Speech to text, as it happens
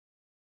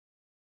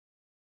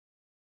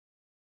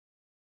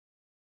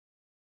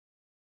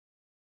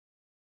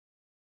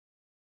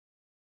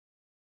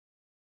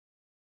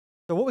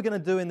So what we're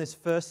going to do in this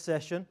first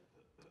session,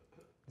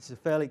 this is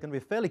going to be a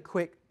fairly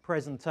quick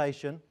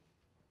presentation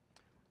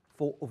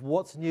of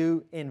what's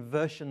new in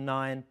version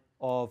 9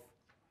 of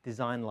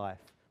DesignLife.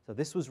 So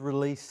this was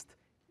released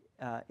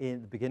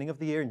in the beginning of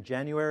the year, in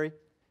January,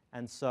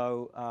 and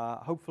so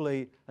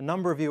hopefully a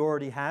number of you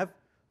already have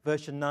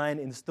version 9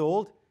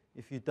 installed.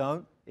 If you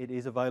don't, it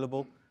is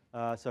available.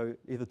 So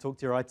either talk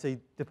to your IT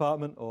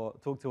department or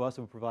talk to us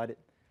and we'll provide it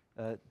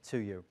to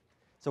you.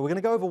 So we're going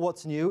to go over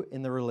what's new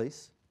in the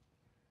release.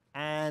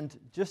 And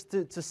just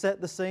to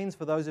set the scenes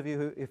for those of you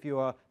who, if you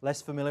are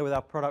less familiar with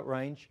our product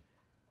range,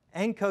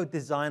 HBM-nCode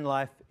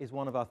DesignLife is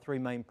one of our 3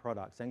 main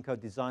products.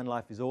 HBM-nCode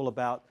DesignLife is all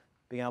about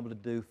being able to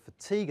do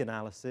fatigue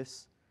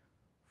analysis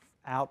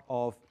out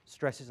of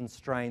stresses and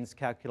strains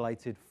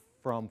calculated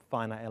from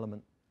finite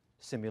element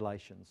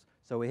simulations.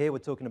 So we're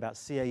talking about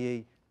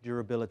CAE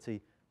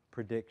durability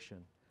prediction.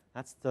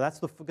 That's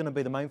going to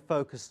be the main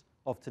focus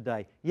of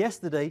today.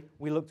 Yesterday,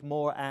 we looked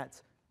more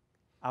at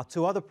our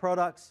 2 other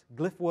products,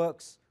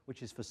 GlyphWorks,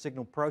 which is for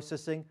signal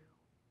processing,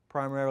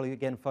 primarily,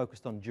 again,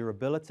 focused on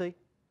durability.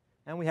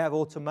 And we have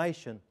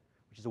automation,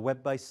 which is a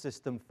web-based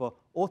system for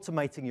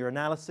automating your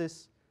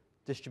analysis,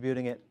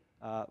 distributing it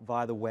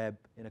via the web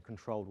in a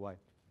controlled way.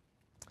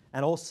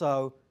 And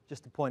also,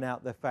 just to point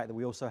out the fact that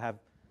we also have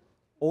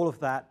all of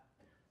that,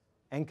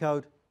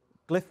 HBM-nCode,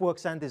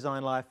 GlyphWorks and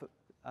DesignLife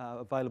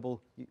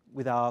available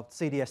with our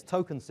CDS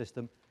token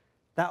system.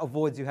 That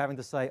avoids you having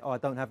to say, oh, I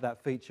don't have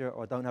that feature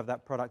or I don't have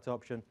that product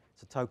option.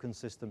 It's a token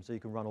system, so you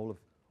can run all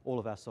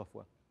of our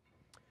software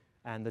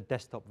and the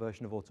desktop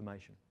version of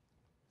automation.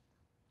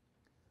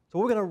 So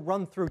what we're going to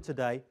run through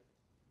today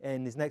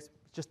in this next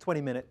just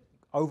 20-minute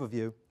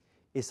overview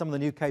is some of the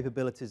new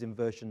capabilities in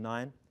version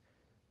 9.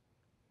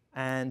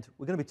 And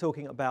we're going to be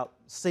talking about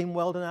seam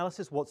weld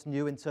analysis, what's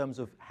new in terms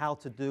of how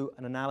to do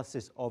an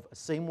analysis of a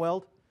seam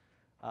weld,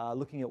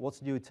 looking at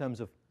what's new in terms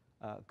of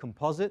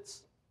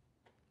composites,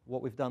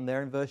 what we've done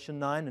there in version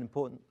 9, an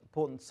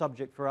important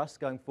subject for us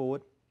going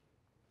forward.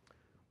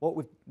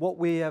 What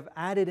we have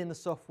added in the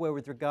software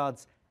with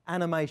regards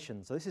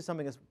animations. So this is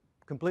something that's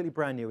completely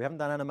brand new. We haven't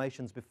done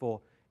animations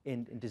before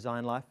in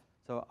DesignLife.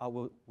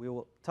 So we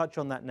will touch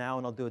on that now,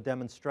 and I'll do a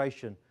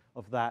demonstration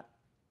of that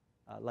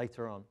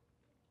later on.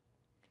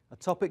 A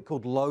topic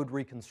called load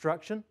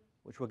reconstruction,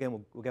 which we'll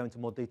go into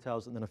more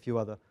details, and then a few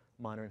other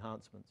minor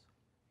enhancements.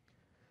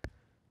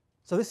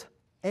 So this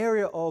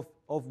area of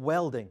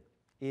welding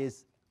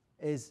is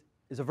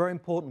a very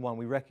important one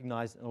we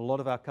recognize in a lot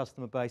of our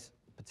customer base,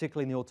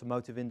 particularly in the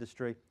automotive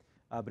industry,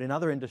 but in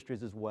other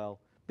industries as well,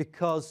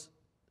 because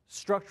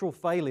structural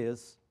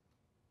failures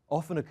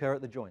often occur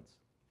at the joints.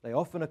 They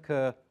often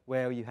occur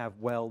where you have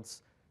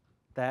welds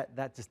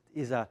that just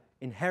is an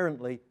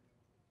inherent weak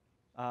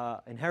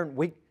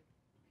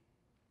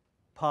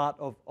part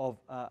of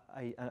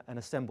an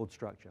assembled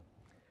structure.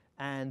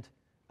 And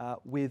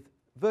with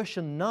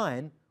version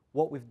 9,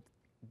 what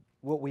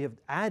we have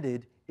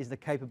added is the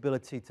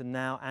capability to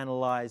now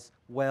analyze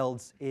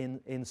welds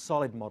in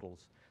solid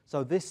models.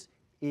 So this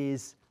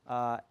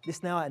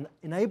now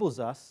enables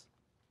us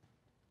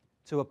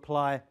to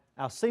apply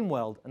our seam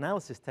weld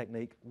analysis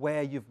technique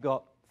where you've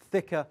got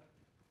thicker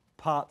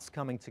parts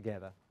coming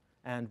together.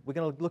 And we're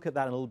going to look at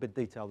that in a little bit of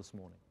detail this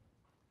morning.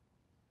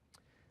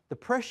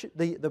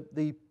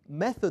 The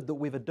method that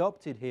we've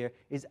adopted here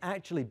is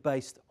actually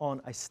based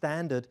on a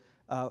standard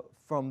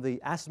from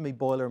the ASME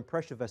boiler and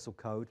pressure vessel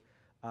code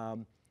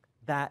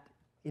that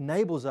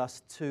enables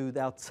us to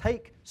now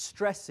take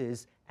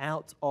stresses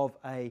out of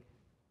a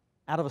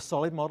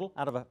solid model,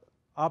 out of an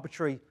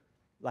arbitrary,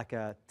 like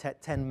a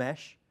 10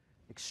 mesh,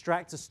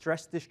 extract a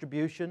stress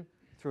distribution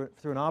through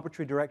an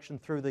arbitrary direction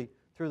through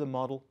the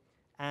model,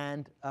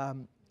 and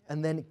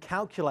then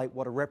calculate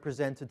what a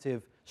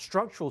representative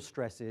structural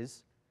stress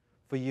is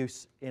for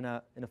use in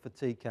a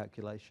fatigue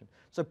calculation.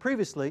 So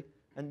previously,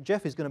 and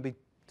Jeff is going to be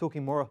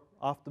talking more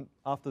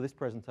after this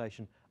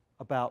presentation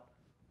about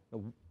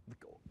an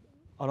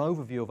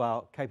overview of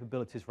our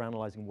capabilities for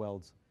analyzing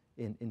welds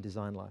in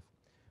DesignLife.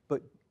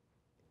 But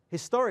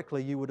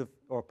historically,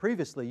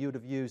 previously, you would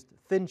have used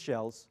thin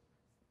shells.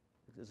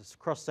 There's a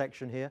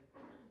cross-section here.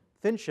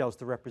 Thin shells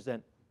to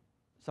represent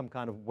some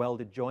kind of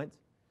welded joint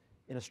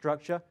in a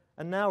structure.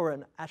 And now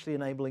we're actually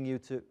enabling you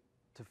to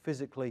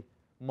physically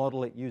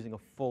model it using a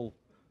full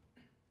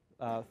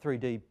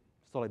 3D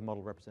solid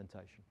model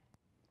representation.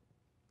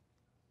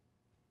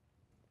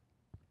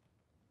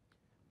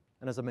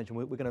 And as I mentioned,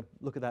 we're going to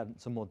look at that in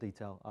some more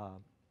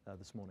detail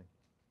this morning.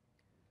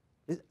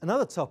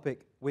 Another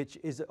topic which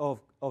is of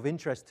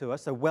interest to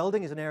us, so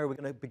welding is an area we're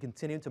going to be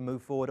continuing to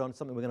move forward on,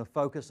 something we're going to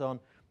focus on,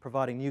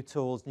 providing new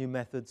tools, new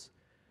methods.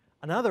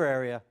 Another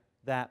area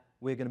that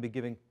we're going to be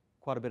giving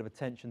quite a bit of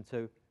attention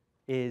to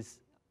is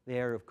the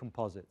area of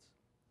composites.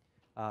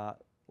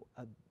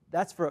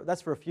 That's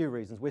for a few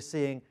reasons. We're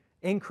seeing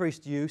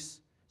increased use,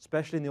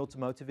 especially in the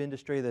automotive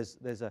industry.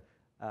 There's a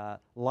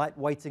light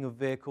weighting of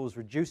vehicles,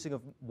 reducing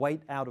of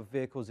weight out of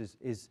vehicles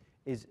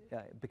is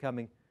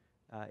becoming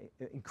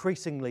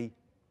increasingly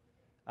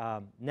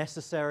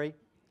necessary.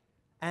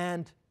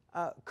 And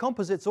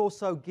composites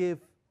also give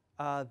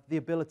the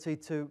ability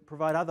to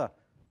provide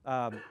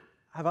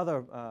have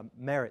other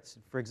merits.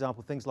 For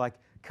example, things like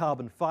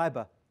carbon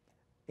fiber,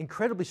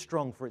 incredibly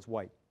strong for its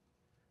weight.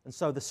 And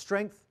so the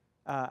strength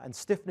and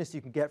stiffness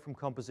you can get from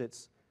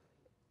composites,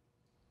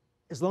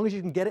 as long as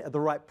you can get it at the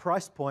right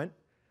price point,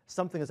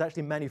 something that's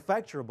actually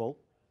manufacturable,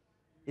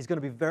 is going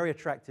to be very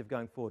attractive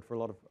going forward for a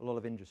lot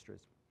of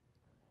industries.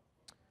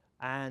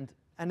 And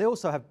they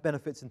also have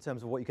benefits in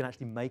terms of what you can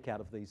actually make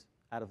out of these,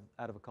 out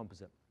of a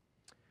composite.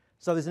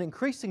 So there's an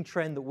increasing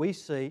trend that we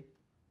see,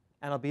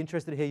 and I'll be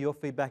interested to hear your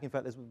feedback. In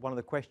fact, there's one of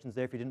the questions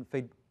there. If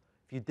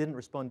you didn't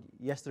respond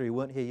yesterday, you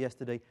weren't here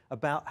yesterday,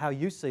 about how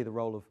you see the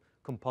role of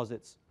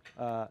composites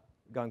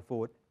going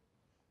forward.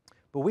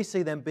 But we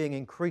see them being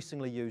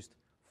increasingly used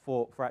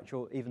for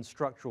actual, even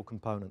structural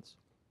components.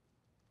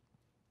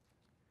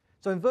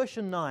 So in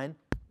version 9,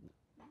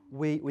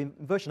 in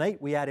version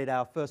 8, we added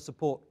our first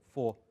support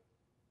for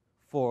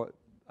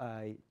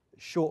a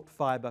short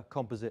fiber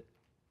composite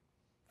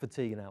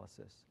fatigue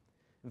analysis.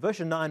 In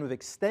version 9, we've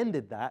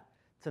extended that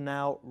to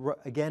now,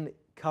 again,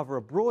 cover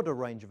a broader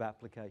range of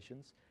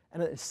applications.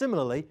 And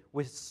similarly,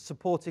 we're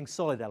supporting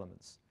solid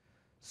elements.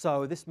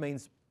 So this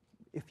means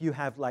if you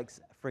have, like,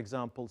 for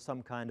example,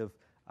 some kind of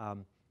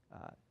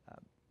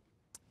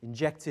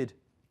injected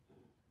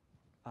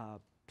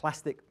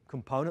plastic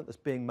component that's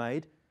being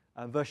made,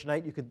 version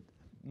 8, you could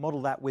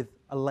model that with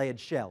a layered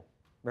shell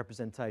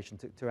representation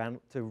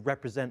to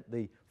represent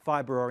the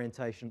fiber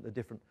orientation, the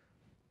different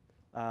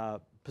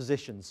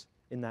positions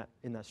in that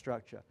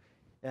structure.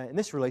 In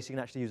this release, you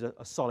can actually use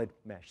a solid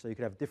mesh, so you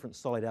could have different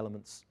solid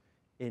elements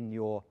in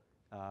your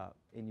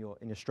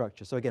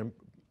structure. So again,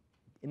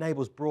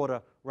 enables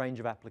broader range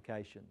of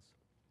applications.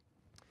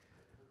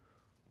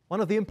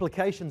 One of the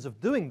implications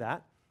of doing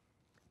that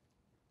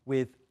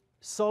with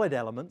solid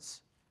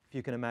elements, if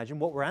you can imagine,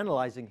 what we're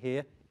analyzing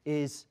here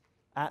is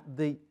at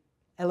the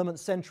element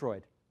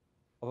centroid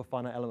of a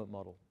finite element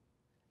model.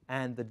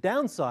 And the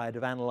downside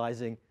of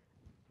analyzing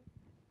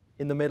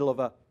in the middle of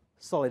a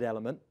solid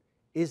element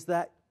is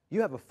that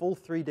you have a full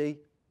 3D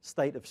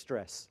state of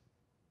stress.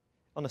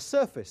 On the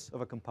surface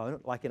of a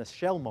component, like in a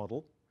shell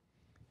model,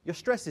 your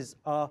stresses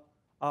are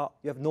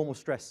you have normal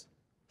stress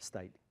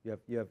state. You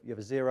have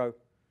a zero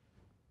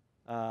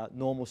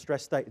normal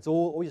stress state. It's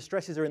all your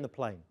stresses are in the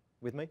plane.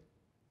 With me?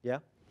 Yeah?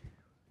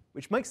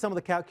 Which makes some of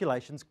the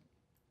calculations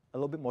a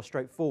little bit more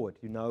straightforward.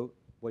 You know,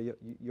 well,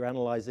 you're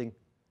analyzing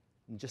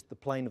in just the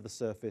plane of the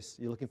surface.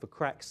 You're looking for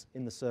cracks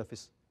in the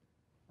surface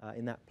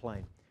in that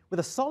plane. With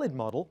a solid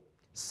model,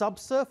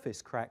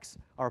 subsurface cracks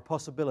are a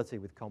possibility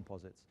with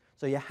composites.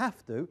 So you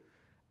have to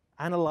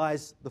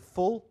analyze the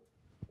full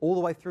all the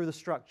way through the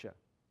structure.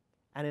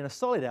 And in a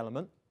solid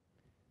element,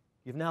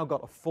 you've now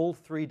got a full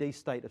 3D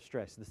state of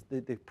stress.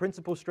 The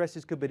principal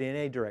stresses could be in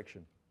any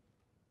direction,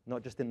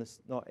 not just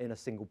not in a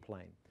single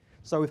plane.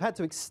 So we've had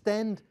to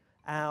extend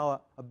our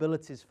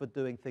abilities for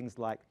doing things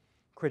like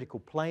critical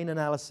plane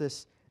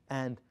analysis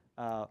and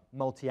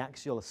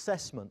multi-axial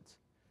assessment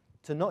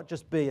to not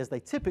just be, as they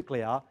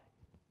typically are,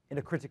 in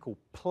a critical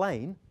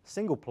plane,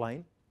 single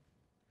plane.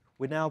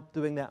 We're now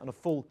doing that on a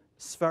full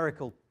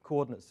spherical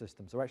coordinate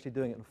system. So we're actually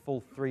doing it in a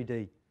full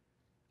 3D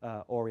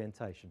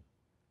orientation.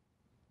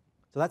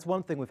 So that's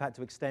one thing we've had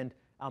to extend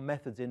our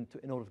methods in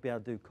order to be able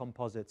to do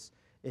composites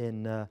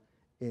in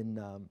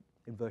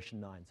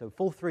version 9. So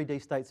full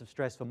 3D states of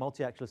stress for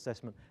multi-axial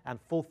assessment and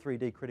full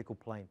 3D critical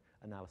plane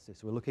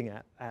analysis. We're looking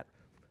at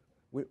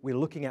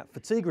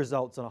fatigue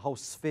results on a whole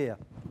sphere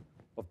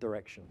of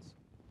directions.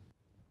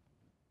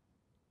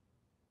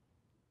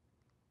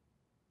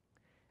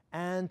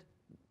 And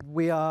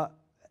we are,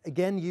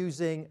 again,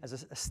 using, as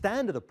a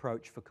standard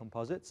approach for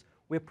composites,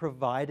 we're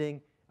providing,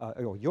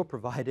 or you're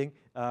providing,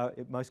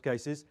 in most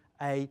cases,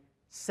 a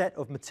set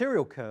of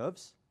material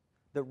curves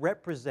that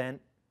represent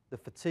the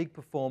fatigue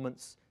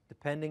performance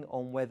depending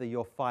on whether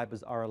your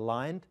fibers are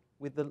aligned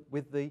with the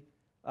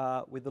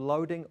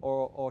loading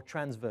or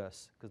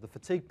transverse, because the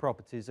fatigue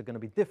properties are going to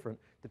be different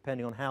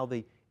depending on how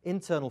the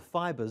internal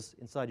fibers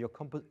inside your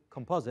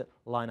composite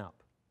line up.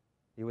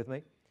 Are you with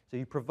me? So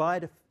you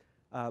provide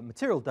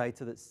material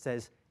data that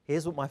says,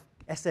 here's what my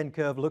SN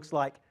curve looks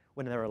like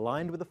when they're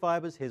aligned with the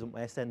fibers. Here's what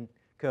my SN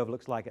curve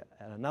looks like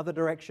in another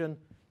direction.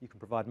 You can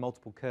provide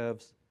multiple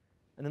curves.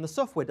 And then the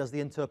software does the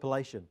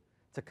interpolation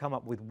to come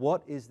up with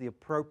what is the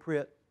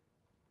appropriate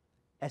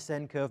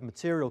SN curve,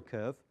 material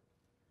curve,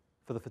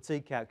 for the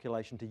fatigue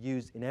calculation to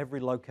use in every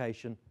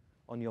location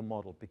on your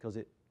model, because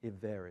it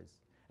varies.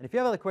 And if you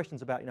have other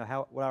questions about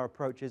what our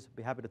approach is, I'd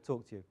be happy to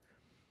talk to you.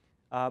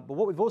 But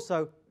what we've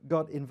also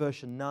got in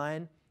version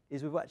 9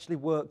 is we've actually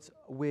worked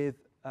with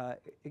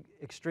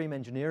Extreme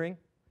Engineering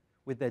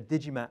with their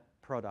Digimat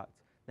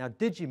product. Now,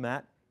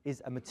 Digimat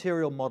is a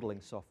material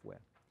modeling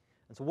software.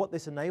 And so what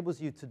this enables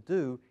you to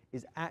do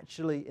is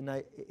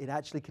it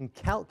actually can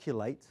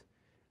calculate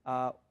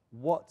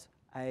what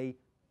a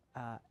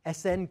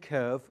SN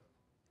curve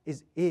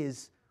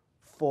is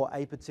for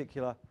a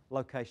particular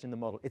location in the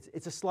model.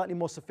 It's a slightly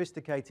more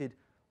sophisticated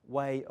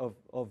way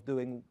of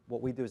doing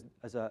what we do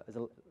as a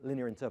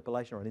linear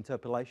interpolation or an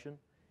interpolation.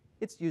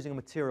 It's using a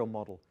material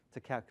model to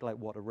calculate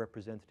what a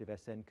representative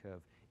SN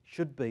curve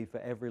should be for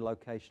every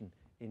location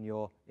in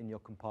your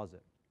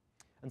composite.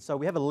 And so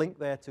we have a link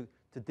there to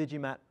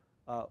Digimat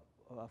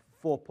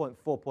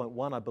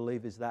 4.4.1, I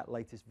believe, is that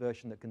latest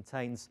version that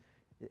contains,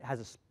 it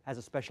has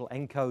a special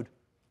ENCODE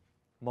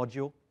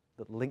module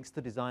that links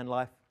to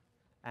DesignLife.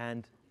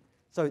 And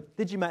so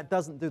Digimat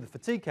doesn't do the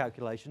fatigue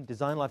calculation,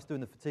 DesignLife's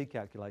doing the fatigue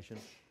calculation,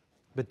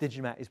 but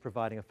Digimat is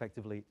providing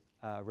effectively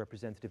a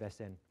representative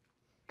SN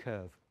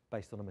curve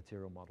based on a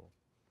material model.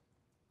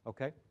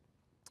 Okay?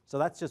 So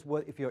that's just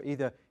what, if you're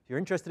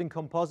interested in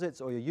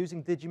composites or you're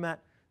using Digimat,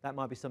 that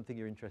might be something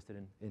you're interested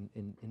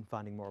in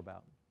finding more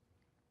about.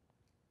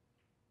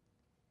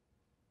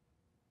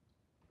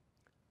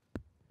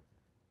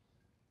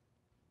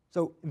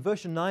 So in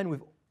version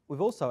 9,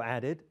 we've also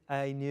added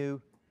a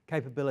new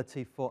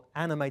capability for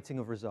animating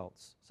of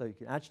results. So you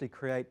can actually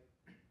create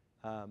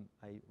a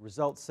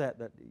result set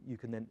that you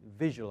can then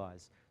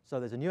visualize. So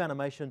there's a new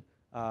animation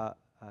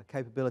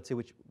capability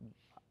which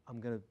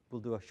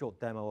we'll do a short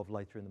demo of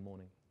later in the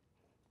morning.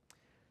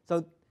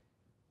 So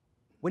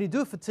when you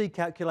do a fatigue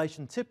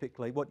calculation,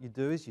 typically what you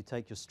do is you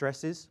take your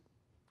stresses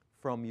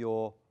from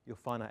your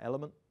finite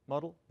element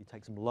model, you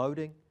take some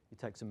loading, you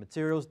take some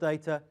materials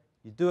data,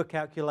 you do a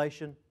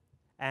calculation,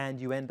 and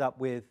you end up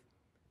with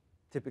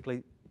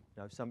typically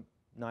some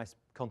nice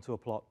contour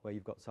plot where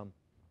you've got some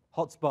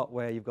hotspot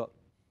where you've got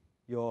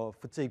your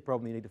fatigue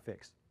problem you need to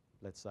fix,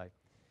 let's say.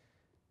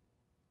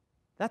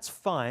 That's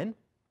fine,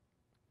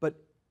 but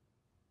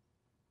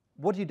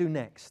what do you do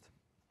next?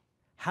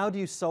 How do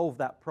you solve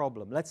that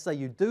problem? Let's say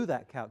you do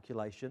that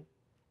calculation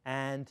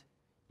and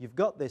you've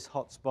got this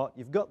hotspot,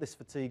 you've got this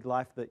fatigue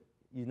life that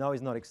you know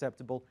is not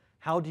acceptable.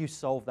 How do you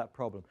solve that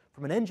problem?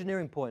 From an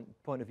engineering point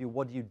of view,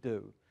 what do you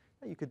do?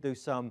 You could do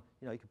some,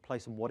 you could play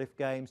some what-if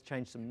games,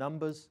 change some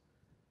numbers.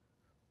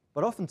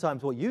 But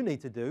oftentimes what you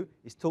need to do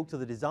is talk to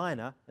the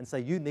designer and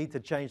say, you need to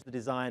change the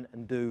design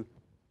and do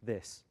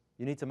this.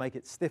 You need to make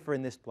it stiffer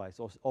in this place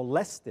or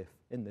less stiff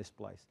in this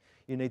place.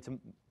 You need to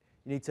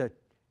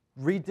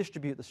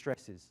redistribute the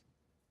stresses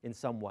in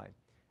some way.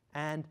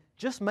 And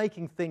just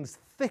making things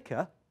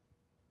thicker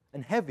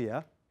and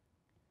heavier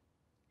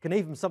can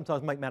even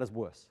sometimes make matters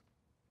worse.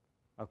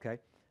 Okay?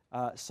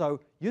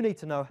 So you need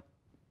to know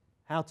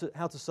how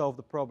to solve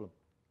the problem.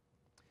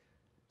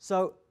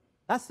 So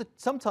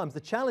sometimes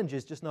the challenge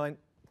is just knowing,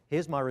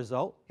 here's my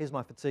result, here's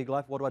my fatigue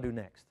life, what do I do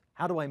next?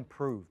 How do I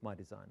improve my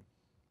design?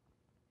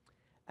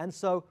 And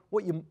so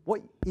what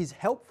is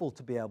helpful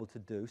to be able to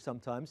do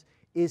sometimes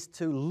is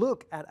to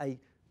look at a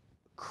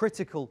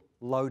critical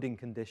loading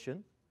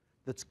condition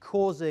that's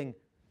causing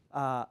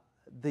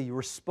the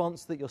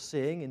response that you're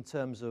seeing in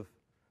terms of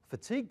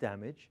fatigue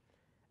damage,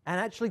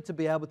 and actually to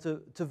be able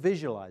to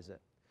visualize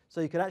it. So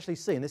you can actually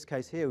see, in this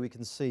case here, we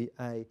can see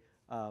a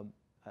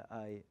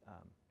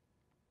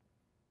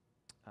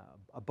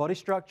body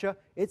structure.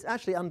 It's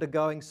actually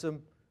undergoing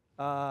some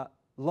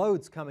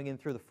loads coming in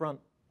through the front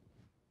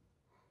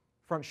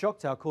shock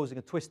tower, causing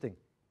a twisting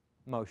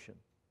motion.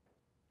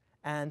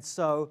 And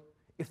so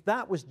if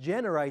that was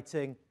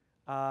generating,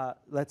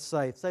 let's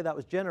say that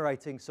was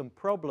generating some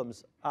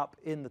problems up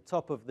in the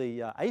top of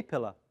the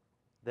A-pillar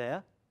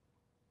there,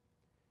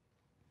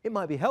 it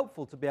might be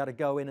helpful to be able to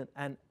go in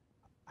and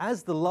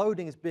as the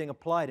loading is being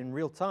applied in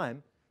real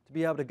time, to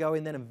be able to go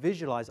in then and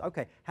visualize,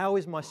 okay, how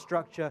is my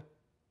structure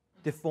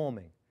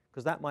deforming?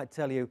 Because that might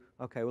tell you,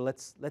 okay, well,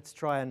 let's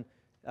try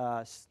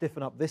and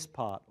stiffen up this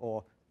part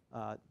or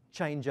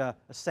change a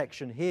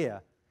section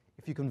here,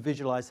 if you can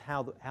visualize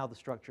how the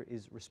structure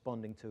is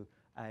responding to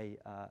a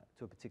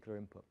particular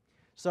input.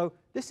 So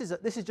this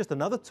is just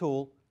another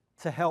tool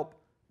to help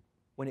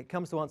when it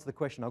comes to answer the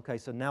question, okay,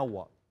 so now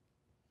what?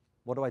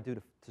 What do I do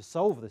to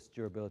solve this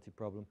durability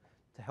problem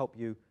to help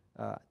you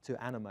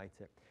to animate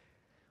it?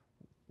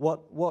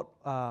 What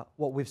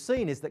we've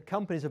seen is that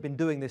companies have been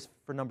doing this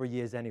for a number of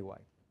years anyway.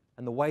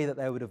 And the way that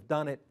they would have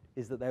done it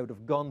is that they would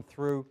have gone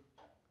through,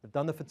 they've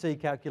done the fatigue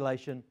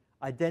calculation,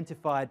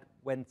 identified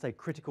when, say,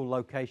 critical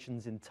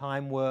locations in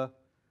time were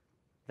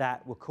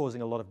that were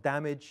causing a lot of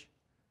damage,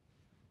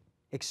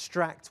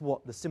 extract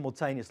what the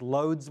simultaneous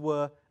loads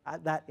were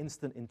at that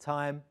instant in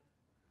time,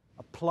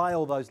 apply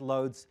all those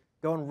loads,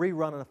 go and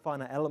rerun a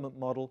finite element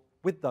model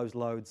with those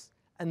loads,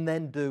 and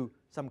then do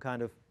some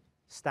kind of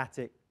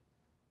static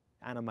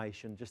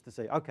animation just to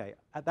say, okay,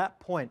 at that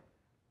point,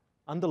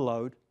 under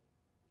load,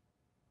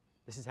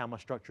 this is how my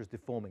structure is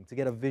deforming, to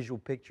get a visual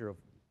picture of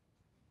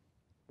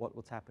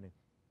what's happening.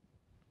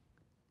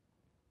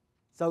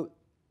 So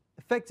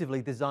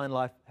effectively,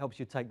 DesignLife helps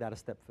you take that a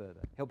step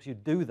further, helps you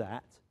do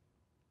that,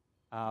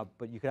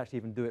 but you could actually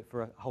even do it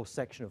for a whole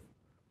section of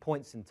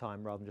points in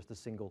time rather than just a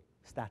single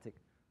static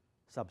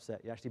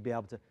subset. You actually be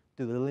able to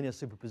do the linear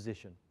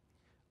superposition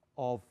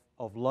of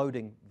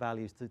loading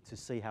values to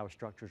see how a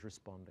structure is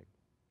responding.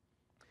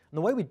 And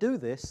the way we do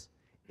this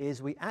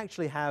is we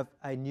actually have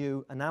a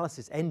new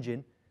analysis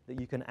engine that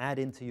you can add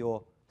into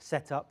your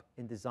setup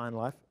in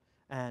DesignLife.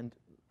 And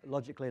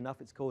logically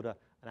enough, it's called an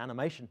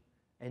animation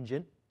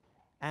engine.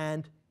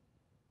 And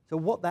so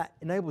what that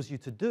enables you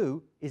to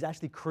do is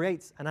actually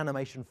creates an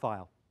animation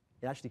file.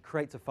 It actually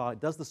creates a file. It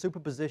does the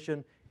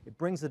superposition. It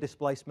brings the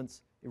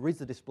displacements. It reads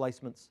the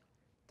displacements,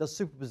 does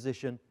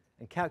superposition,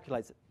 and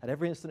calculates at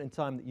every instant in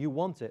time that you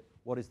want it,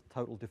 what is the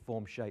total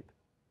deformed shape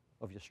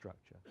of your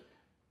structure.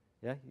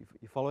 Yeah,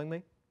 you following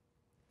me?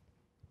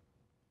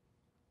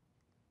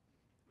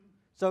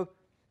 So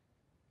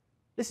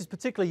this is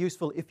particularly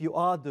useful if you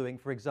are doing,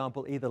 for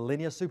example, either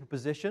linear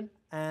superposition,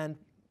 and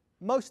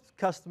most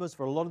customers,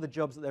 for a lot of the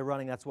jobs that they're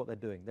running, that's what they're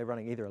doing. They're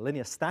running either a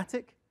linear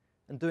static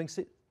and doing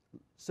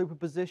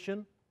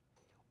superposition,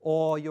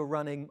 or you're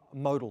running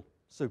modal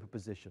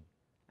superposition.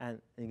 And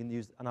you can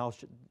use, and I'll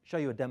show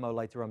you a demo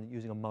later on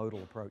using a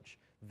modal approach,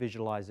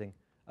 visualizing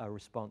a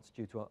response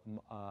due to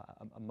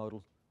a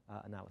modal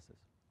analysis.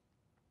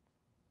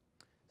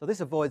 So this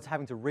avoids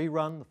having to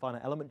rerun the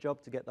finite element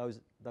job to get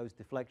those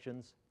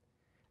deflections.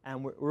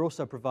 And we're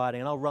also providing,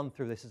 and I'll run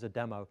through this as a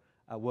demo,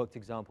 worked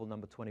example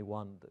number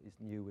 21 that is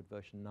new with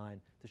version 9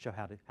 to show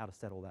how to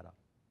set all that up.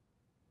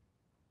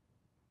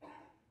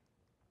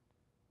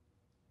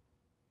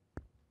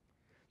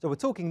 So we're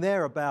talking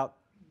there about,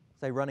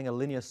 say, running a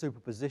linear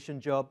superposition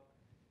job.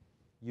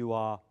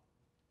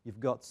 You've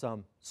got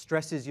some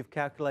stresses you've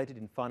calculated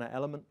in finite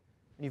element,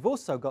 and you've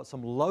also got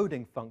some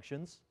loading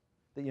functions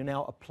that you're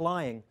now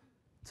applying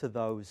to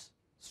those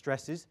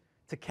stresses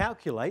to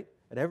calculate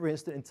at every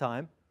instant in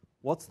time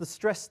what's the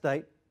stress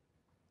state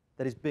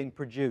that is being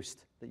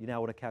produced that you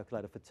now want to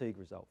calculate a fatigue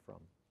result from.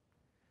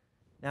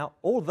 Now,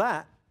 all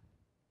that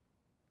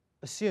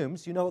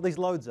assumes you know what these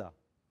loads are.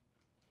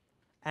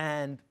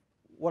 And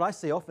what I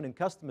see often in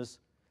customers,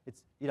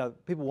 it's,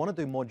 people want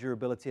to do more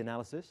durability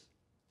analysis,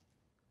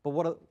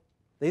 but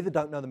they either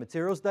don't know the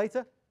materials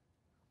data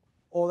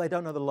or they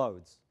don't know the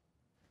loads.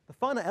 The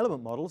finite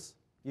element models,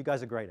 you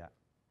guys are great at,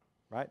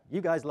 right?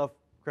 You guys love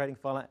creating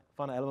finite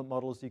element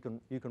models. You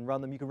can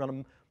run them. You can run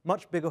them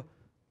much bigger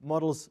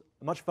models,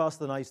 much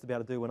faster than I used to be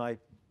able to do when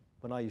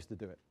I used to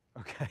do it,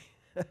 okay?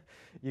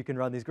 You can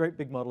run these great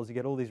big models. You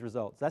get all these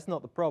results. That's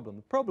not the problem.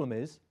 The problem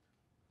is,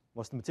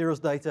 what's the materials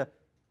data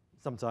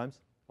sometimes,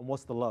 and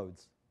what's the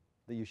loads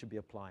that you should be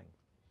applying?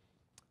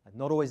 And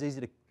not always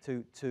easy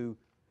to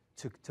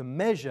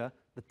measure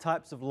the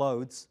types of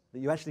loads that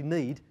you actually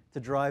need to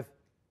drive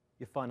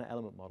your finite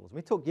element models.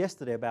 We talked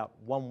yesterday about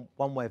one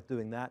way of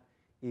doing that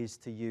is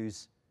to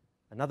use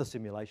another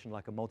simulation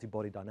like a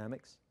multi-body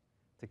dynamics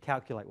to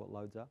calculate what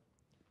loads are.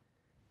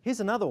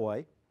 Here's another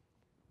way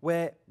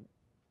where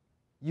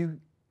you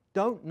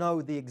don't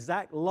know the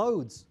exact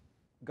loads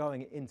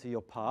going into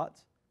your part,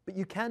 but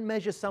you can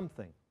measure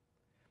something.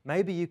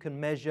 Maybe you can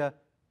measure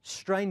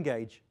strain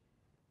gauge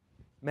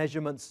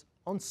measurements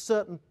on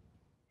certain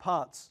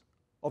parts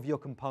of your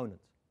component.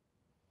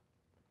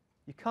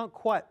 You can't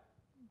quite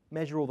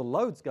measure all the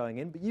loads going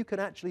in, but you can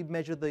actually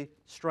measure the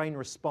strain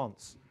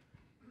response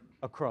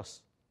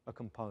across a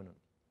component.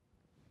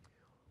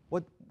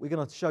 What we're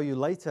going to show you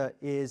later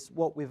is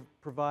what we've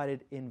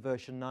provided in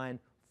version 9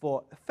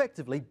 for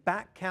effectively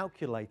back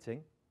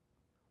calculating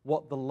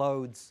what the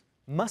loads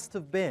must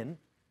have been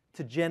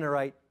to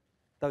generate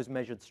those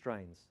measured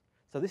strains.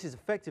 So this is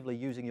effectively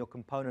using your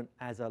component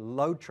as a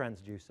load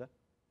transducer.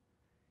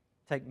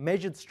 Take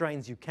measured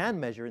strains you can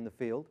measure in the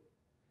field,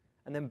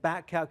 and then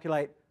back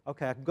calculate,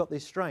 okay, I've got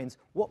these strains.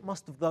 What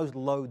must have those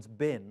loads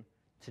been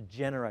to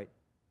generate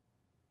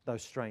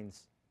those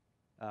strains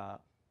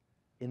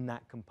in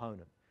that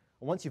component?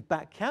 And once you've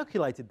back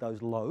calculated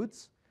those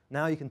loads,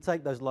 now you can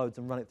take those loads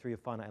and run it through your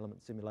finite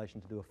element simulation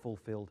to do a full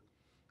field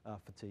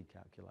fatigue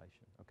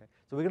calculation. Okay?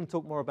 So we're going to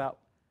talk more about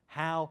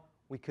how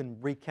we can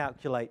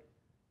recalculate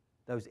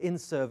those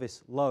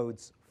in-service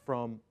loads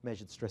from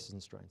measured stresses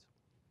and strains.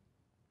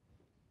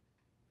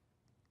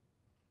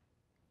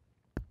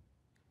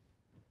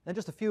 And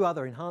just a few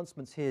other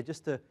enhancements here,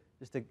 just to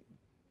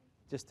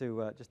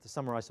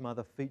summarize some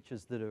other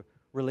features that are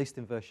released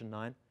in version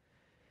 9.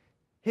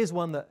 Here's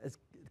one that has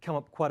come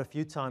up quite a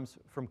few times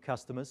from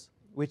customers,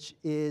 which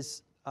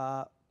is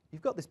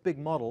you've got this big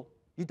model.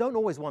 You don't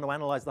always want to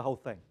analyze the whole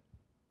thing.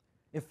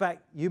 In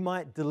fact, you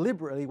might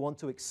deliberately want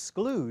to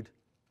exclude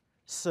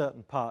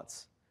certain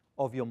parts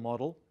of your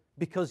model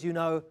because you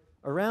know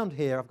around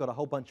here I've got a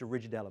whole bunch of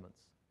rigid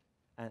elements.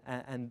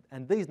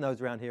 And these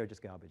nodes around here are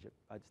just garbage.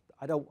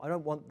 I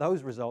don't want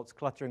those results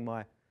cluttering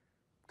my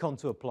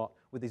contour plot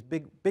with this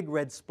big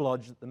red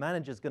splodge that the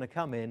manager's going to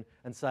come in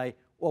and say,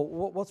 well,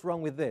 what's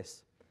wrong with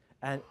this?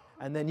 And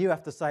then you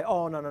have to say,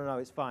 oh, no,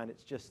 it's fine.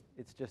 It's just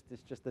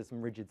there's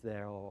some rigids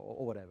there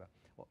or whatever.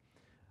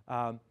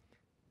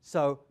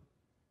 So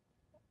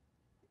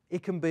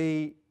it can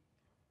be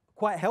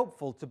quite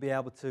helpful to be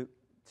able to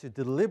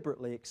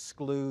deliberately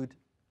exclude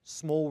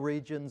small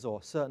regions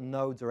or certain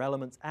nodes or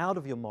elements out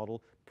of your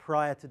model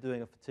prior to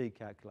doing a fatigue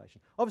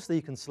calculation. Obviously,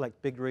 you can select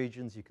big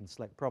regions. You can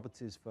select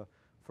properties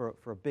for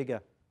a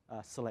bigger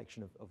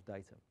selection of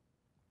data.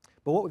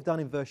 But what we've done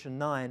in version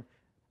 9,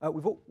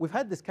 we've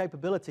had this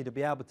capability to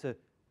be able to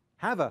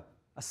have a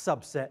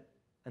subset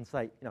and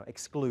say,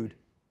 exclude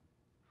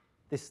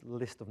this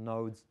list of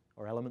nodes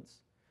or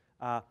elements.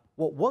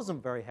 What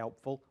wasn't very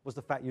helpful was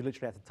the fact you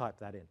literally had to type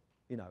that in.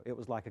 It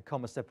was like a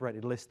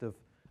comma-separated list of,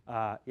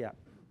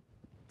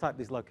 type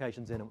these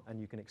locations in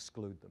and you can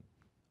exclude them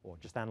or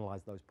just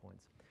analyze those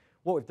points.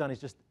 What we've done is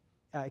just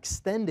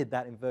extended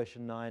that in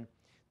version 9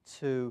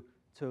 to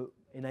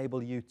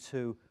enable you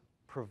to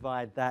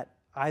provide that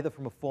either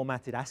from a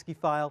formatted ASCII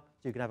file,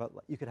 so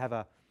you could have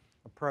a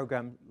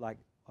program like,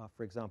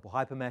 for example,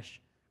 Hypermesh,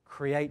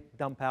 create,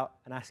 dump out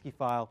an ASCII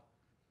file,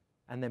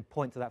 and then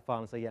point to that file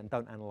and say, yeah, and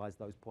don't analyze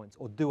those points,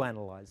 or do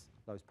analyze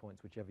those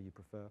points, whichever you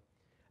prefer.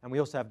 And we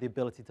also have the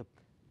ability to,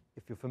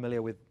 if you're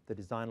familiar with the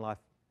DesignLife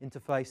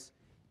interface,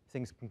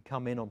 things can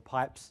come in on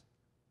pipes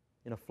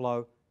in a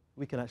flow.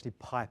 We can actually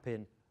pipe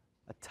in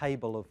a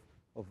table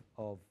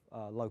of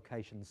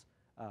locations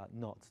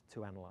not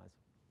to analyze.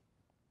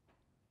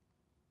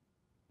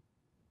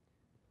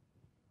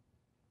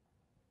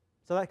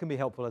 So that can be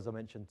helpful, as I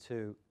mentioned,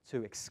 to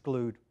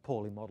exclude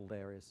poorly modeled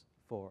areas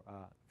for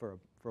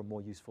a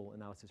more useful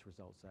analysis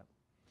result set.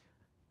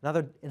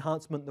 Another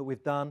enhancement that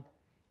we've done,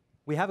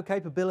 we have a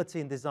capability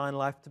in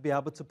DesignLife to be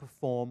able to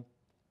perform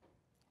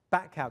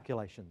back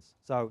calculations.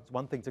 So it's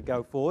one thing to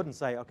go forward and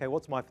say, okay,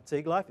 what's my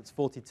fatigue life? It's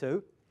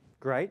 42.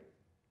 Great.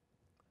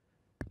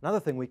 Another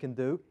thing we can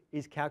do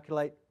is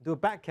do a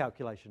back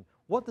calculation.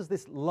 What does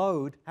this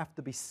load have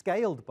to be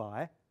scaled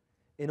by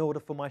in order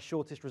for my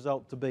shortest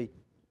result to be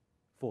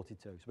 42?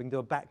 So we can do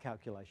a back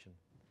calculation.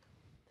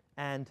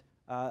 And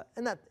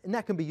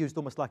that can be used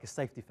almost like a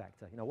safety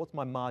factor. You know, what's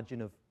my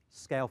margin of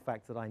scale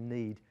factor that I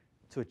need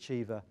to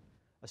achieve a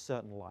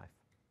certain life?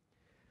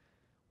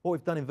 What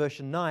we've done in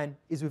version 9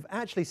 is we've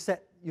actually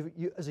set,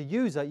 as a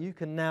user, you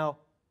can now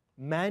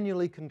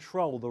manually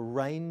control the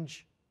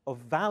range of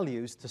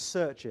values to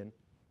search in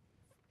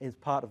as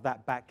part of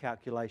that back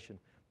calculation.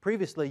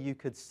 Previously, you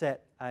could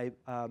set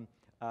an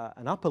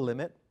upper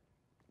limit,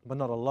 but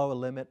not a lower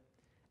limit,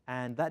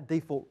 and that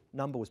default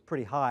number was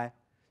pretty high.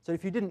 So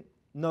if you didn't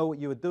know what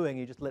you were doing,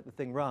 you just let the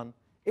thing run,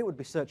 it would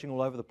be searching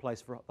all over the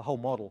place for the whole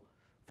model,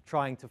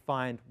 trying to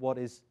find what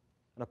is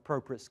an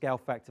appropriate scale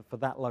factor for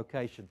that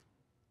location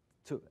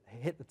to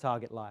hit the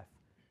target life.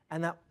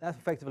 And that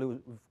effectively was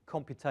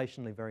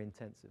computationally very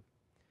intensive.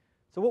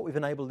 So what we've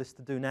enabled this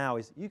to do now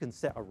is you can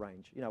set a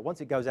range. You know, once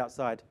it goes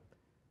outside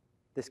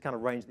this kind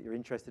of range that you're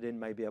interested in,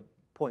 maybe a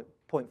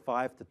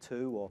 0.5 to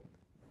 2 or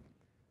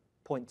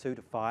 0.2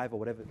 to 5 or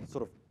whatever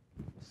sort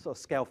of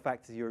scale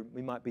factors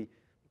we might be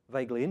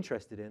vaguely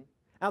interested in.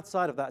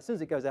 Outside of that, as soon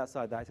as it goes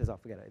outside that, it says, oh,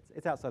 forget it.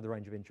 It's outside the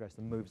range of interest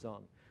and moves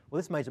on. Well,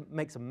 this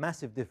makes a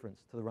massive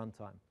difference to the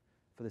runtime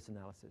for this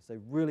analysis. So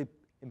it really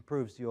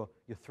improves your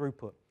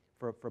throughput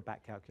for a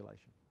back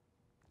calculation.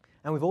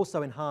 And we've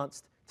also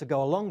enhanced, to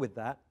go along with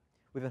that,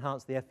 we've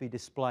enhanced the FE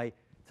display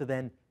to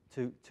then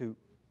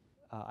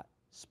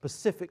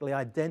specifically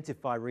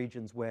identify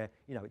regions where,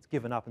 you know, it's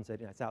given up and said,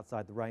 you know, it's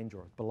outside the range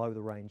or below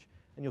the range,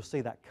 and you'll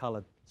see that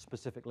colored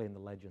specifically in the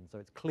legend. So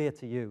it's clear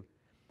to you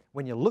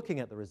when you're looking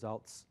at the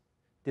results,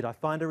 did I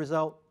find a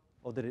result,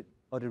 or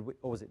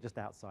was it just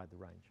outside the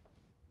range?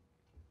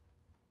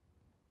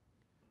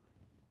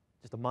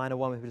 Just a minor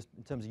one, just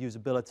in terms of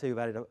usability, we've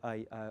added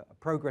a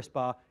progress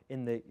bar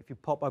if you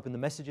pop open the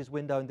messages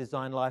window in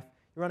DesignLife,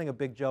 you're running a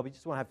big job, you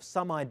just want to have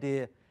some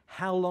idea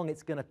how long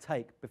it's going to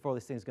take before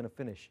this thing's going to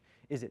finish.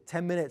 Is it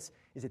 10 minutes?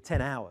 Is it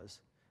 10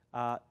 hours?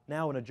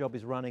 Now when a job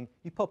is running,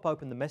 you pop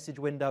open the message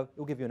window, it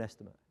will give you an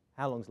estimate.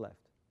 How long's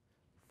left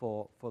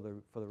for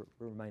the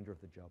remainder of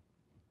the job?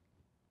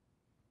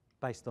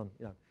 Based on,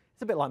 you know,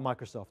 it's a bit like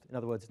Microsoft. In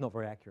other words, it's not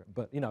very accurate,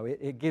 but, you know,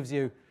 it gives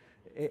you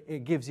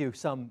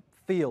some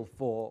feel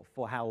for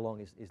how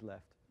long is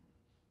left.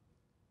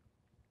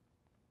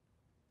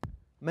 I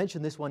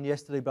mentioned this one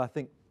yesterday, but I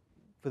think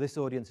for this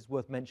audience it's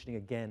worth mentioning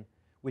again,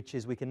 which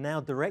is we can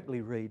now directly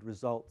read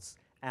results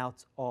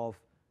out of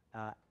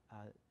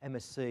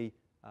MSC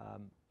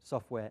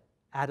software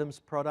Adams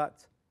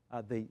product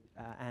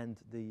and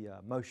the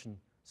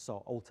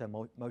Altair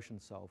Motion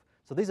Solve.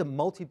 So these are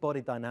multi-body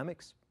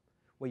dynamics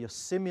where you're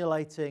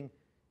simulating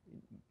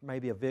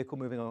maybe a vehicle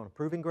moving on a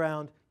proving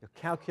ground, you're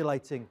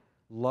calculating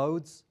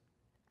loads,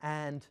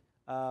 and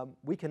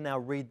we can now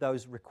read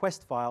those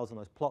request files and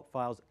those plot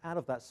files out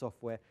of that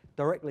software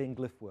directly in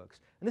GlyphWorks.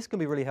 And this can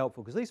be really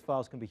helpful because these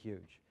files can be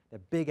huge. They're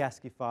big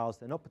ASCII files,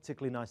 they're not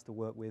particularly nice to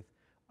work with,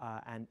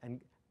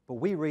 but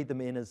we read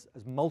them in as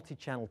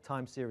multi-channel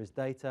time series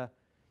data.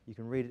 You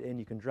can read it in,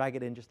 you can drag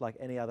it in just like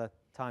any other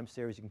time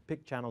series, you can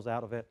pick channels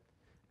out of it,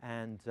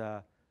 and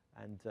that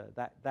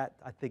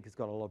I think has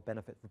got a lot of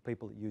benefit for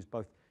people that use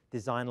both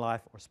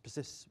DesignLife or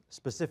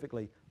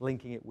specifically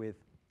linking it with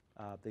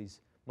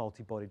these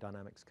multi-body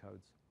dynamics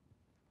codes.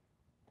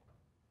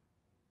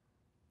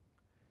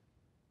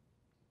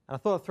 And I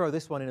thought I'd throw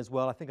this one in as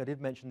well. I think I did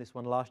mention this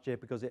one last year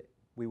because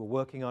we were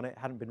working on it,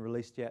 hadn't been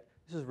released yet.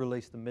 This was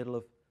released in the middle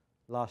of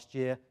last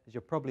year. As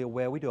you're probably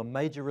aware, we do a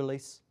major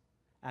release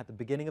at the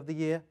beginning of the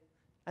year,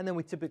 and then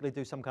we typically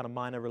do some kind of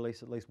minor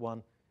release, at least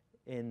one,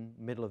 in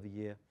the middle of the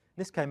year.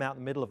 This came out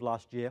in the middle of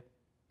last year.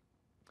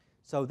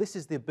 So this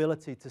is the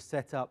ability to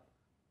set up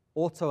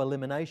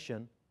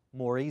auto-elimination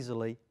more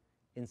easily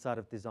inside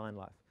of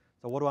DesignLife.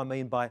 So what do I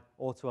mean by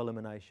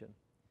auto-elimination?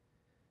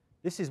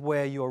 This is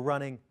where you're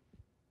running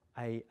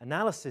an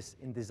analysis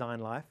in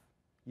DesignLife.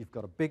 you've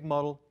got a big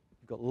model,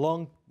 you've got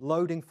long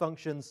loading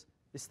functions.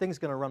 This thing's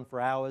going to run for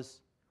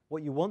hours.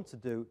 What you want to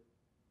do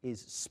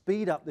is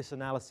speed up this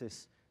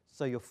analysis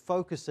so you're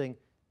focusing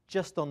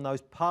just on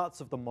those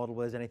parts of the model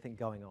where there's anything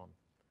going on.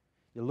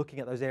 You're looking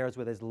at those areas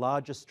where there's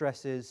larger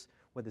stresses,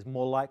 where there's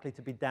more likely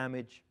to be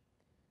damage.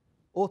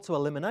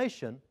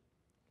 Auto-elimination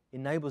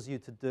enables you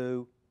to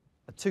do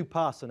a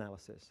 2-pass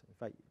analysis. In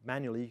fact,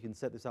 manually you can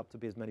set this up to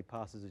be as many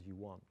passes as you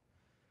want.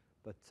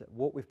 But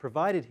what we've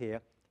provided here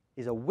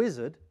is a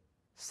wizard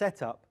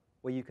setup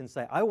where you can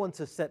say, I want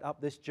to set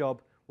up this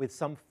job with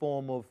some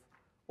form of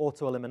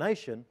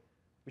auto-elimination,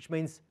 which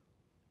means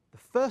the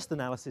first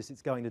analysis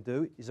it's going to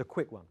do is a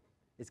quick one.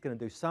 It's going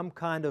to do some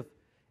kind of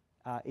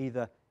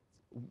either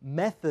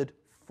method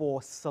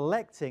for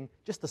selecting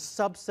just a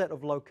subset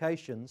of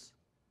locations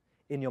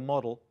in your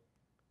model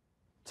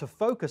to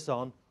focus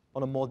on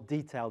a more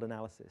detailed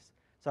analysis.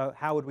 So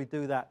how would we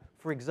do that?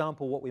 For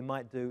example, what we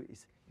might do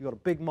is you've got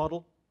a big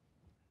model,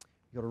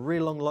 you've got a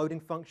really long loading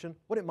function.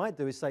 What it might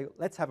do is say,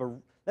 let's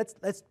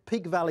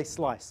peak valley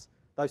slice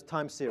those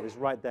time series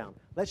right down.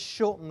 Let's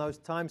shorten those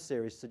time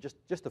series to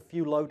just a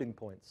few loading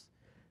points.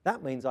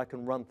 That means I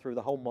can run through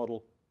the whole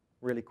model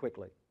really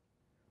quickly.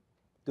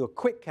 Do a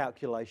quick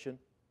calculation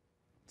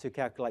to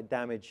calculate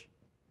damage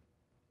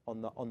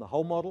on the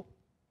whole model.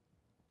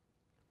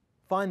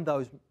 Find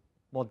those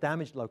more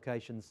damaged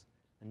locations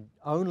and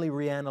only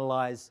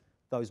reanalyze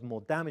those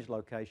more damaged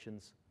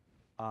locations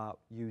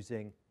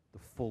using the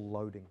full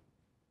loading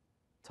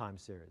time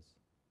series.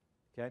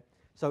 Okay?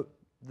 So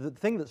the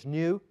thing that's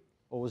new,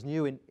 or was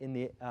new in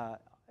the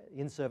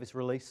in-service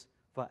release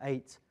for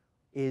 8,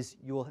 is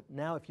you will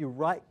now, if you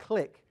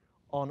right-click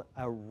on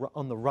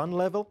the run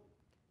level,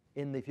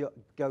 if you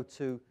go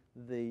to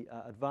the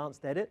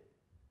advanced edit,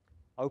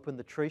 open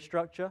the tree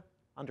structure,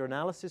 under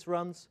analysis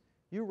runs,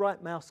 you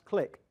right-mouse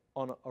click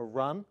on a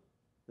run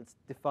that's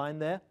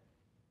defined there.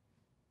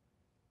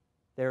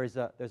 There's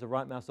a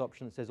right-mouse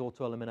option that says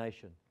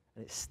auto-elimination,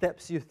 and it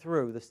steps you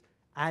through this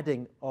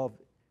adding of,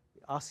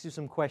 asks you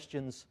some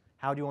questions.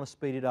 How do you want to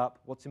speed it up?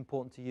 What's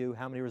important to you?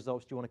 How many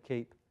results do you want to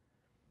keep?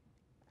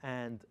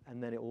 And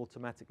then it will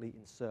automatically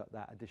insert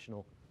that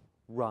additional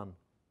run,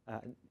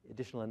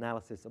 additional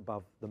analysis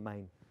above the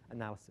main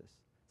analysis.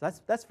 So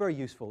that's very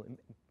useful in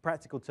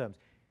practical terms.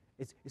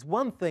 It's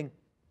one thing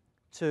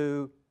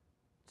to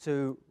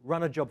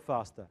run a job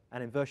faster,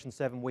 and in version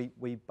 7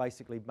 we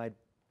basically made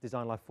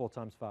DesignLife 4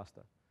 times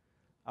faster.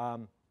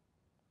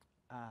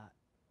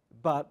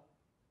 But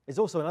it's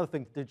also another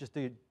thing to just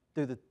do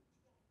the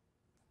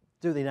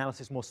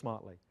analysis more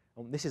smartly.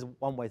 And this is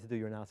one way to do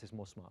your analysis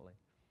more smartly.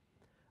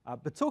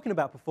 But talking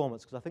about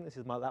performance, because I think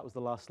that was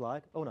the last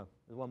slide. Oh no,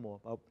 there's one more.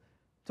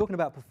 Talking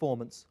about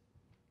performance,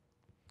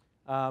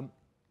 one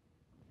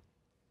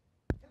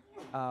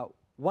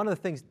of the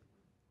things,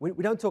 we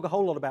don't talk a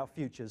whole lot about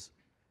futures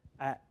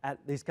at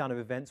these kind of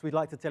events. We'd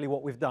like to tell you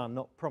what we've done,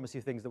 not promise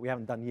you things that we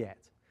haven't done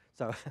yet.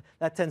 So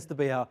that tends to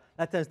be our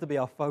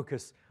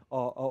focus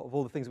of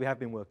all the things we have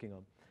been working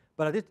on.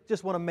 But I did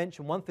just want to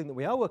mention one thing that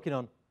we are working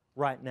on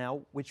right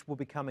now, which will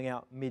be coming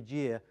out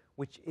mid-year,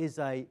 which is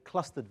a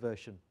clustered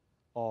version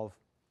of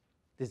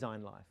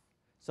DesignLife.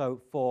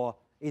 So for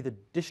either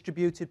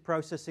distributed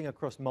processing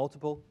across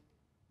multiple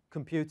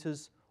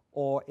computers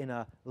or in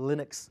a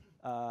Linux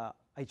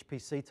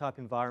HPC type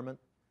environment,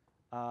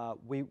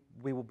 we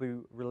will be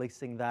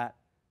releasing that,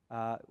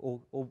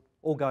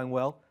 all going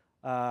well,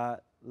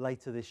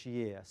 later this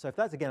year. So if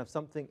that's, again,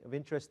 something of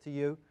interest to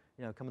you,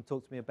 come and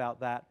talk to me about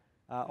that.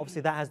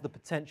 Obviously, that has the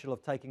potential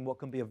of taking what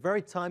can be a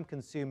very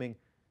time-consuming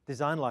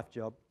DesignLife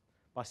job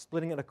by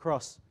splitting it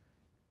across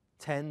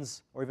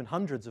tens or even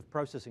hundreds of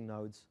processing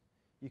nodes.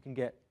 You can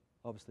get,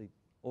 obviously,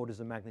 orders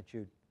of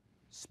magnitude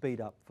speed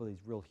up for these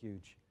real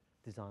huge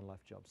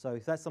DesignLife jobs. So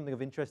if that's something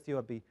of interest to you,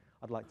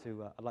 I'd like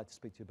to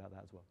speak to you about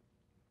that as well.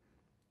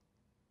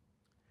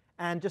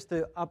 And just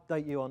to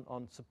update you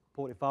on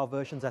supported file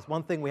versions, that's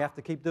one thing we have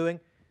to keep doing.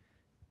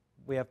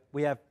 We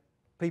have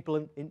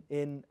people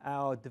in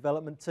our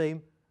development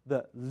team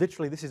that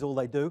literally this is all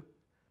they do.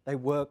 They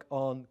work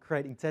on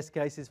creating test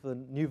cases for the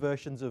new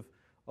versions of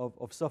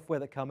software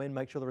that come in,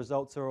 make sure the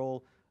results are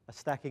all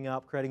stacking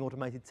up, creating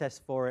automated tests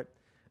for it.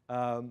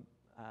 So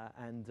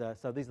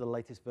these are the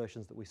latest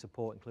versions that we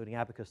support, including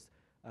Abacus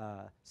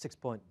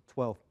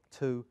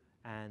 6.12.2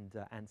 and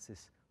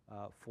ANSYS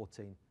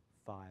 14.5.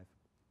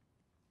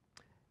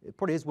 It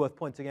probably is worth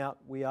pointing out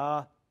we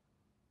are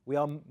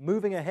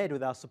moving ahead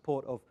with our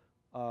support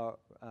of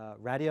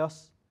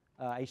Radios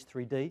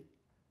H3D.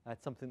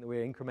 That's something that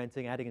we're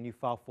incrementing. Adding a new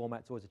file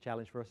format is always a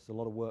challenge for us. It's a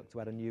lot of work to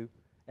add a new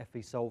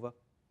FE solver.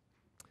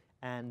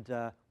 And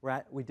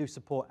we do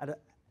support,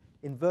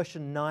 in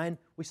version 9,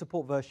 we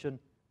support version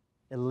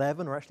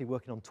 11. We're actually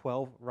working on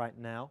 12 right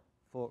now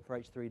for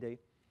H3D.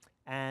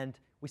 And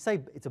we say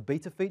it's a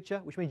beta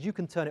feature, which means you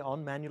can turn it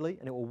on manually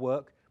and it will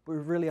work. But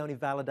we've really only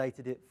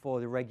validated it for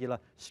the regular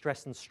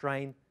stress and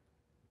strain,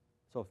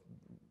 sort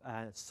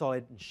of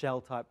solid and shell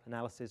type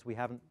analysis. We're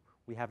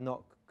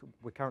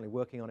currently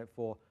working on it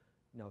for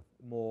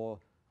more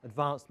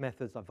advanced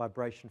methods like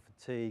vibration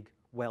fatigue,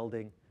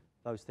 welding,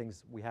 those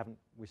things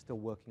we're still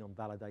working on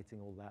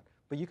validating all that.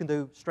 But you can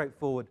do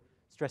straightforward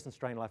stress and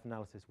strain life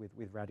analysis with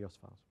Radios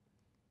files.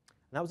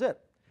 And that was it.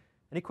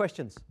 Any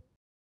questions?